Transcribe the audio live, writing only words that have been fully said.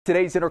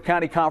Today's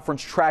Intercounty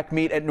Conference track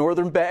meet at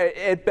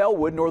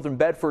Bellwood. Northern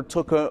Bedford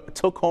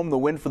took home the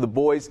win for the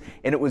boys,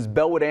 and it was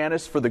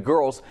Bellwood-Antis for the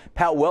girls.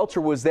 Pat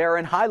Welcher was there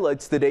and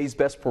highlights the day's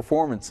best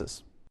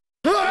performances.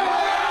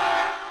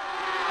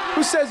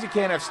 Who says you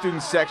can't have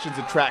student sections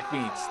at track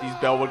meets? These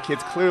Bellwood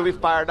kids clearly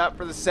fired up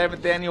for the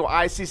 7th annual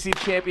ICC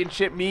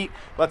Championship meet.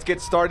 Let's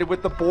get started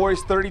with the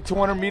boys'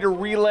 3,200 meter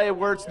relay,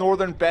 where it's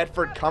Northern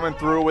Bedford coming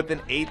through with an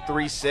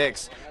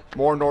 8.36.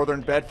 More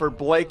Northern Bedford.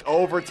 Blake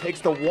Over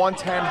takes the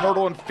 110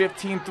 hurdle in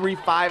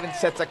 15.35 and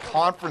sets a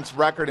conference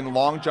record in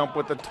long jump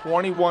with a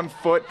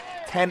 21-foot,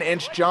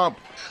 10-inch jump.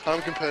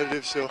 I'm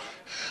competitive, so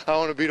I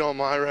want to beat all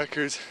my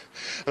records,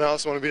 and I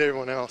also want to beat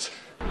everyone else.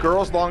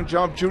 Girls long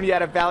jump,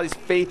 Juniata Valley's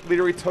Faith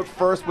Leadery took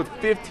first with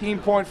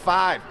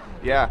 15.5.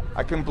 Yeah,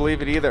 I couldn't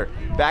believe it either.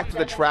 Back to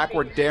the track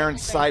where Darren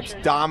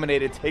Sipes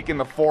dominated, taking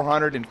the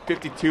 400 in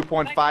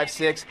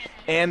 52.56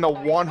 and the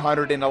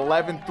 100 in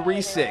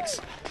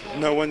 11.36.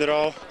 No wind at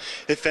all.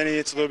 If any,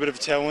 it's a little bit of a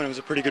tailwind. It was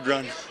a pretty good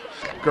run.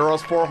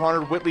 Girls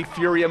 400, Whitley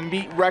Fury, a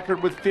meet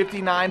record with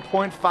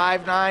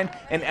 59.59,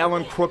 and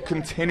Ellen Crook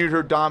continued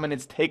her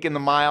dominance, taking the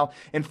mile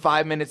in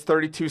 5 minutes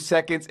 32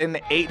 seconds in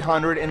the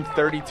 800 and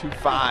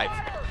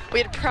 32.5. We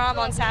had prom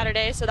on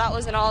Saturday, so that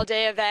was an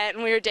all-day event,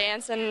 and we were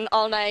dancing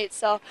all night,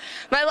 so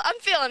I'm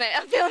feeling it.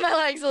 I'm feeling my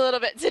legs a little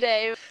bit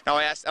today. Now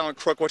I asked Ellen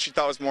Crook what she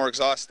thought was more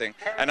exhausting,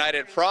 a night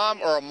at prom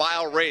or a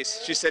mile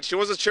race. She said she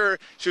wasn't sure.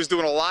 She was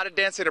doing a lot of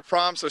dancing at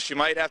prom, so she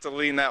might have to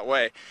lean that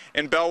way.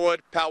 In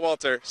Bellwood, Pat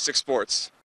Welcher, 6 Sports.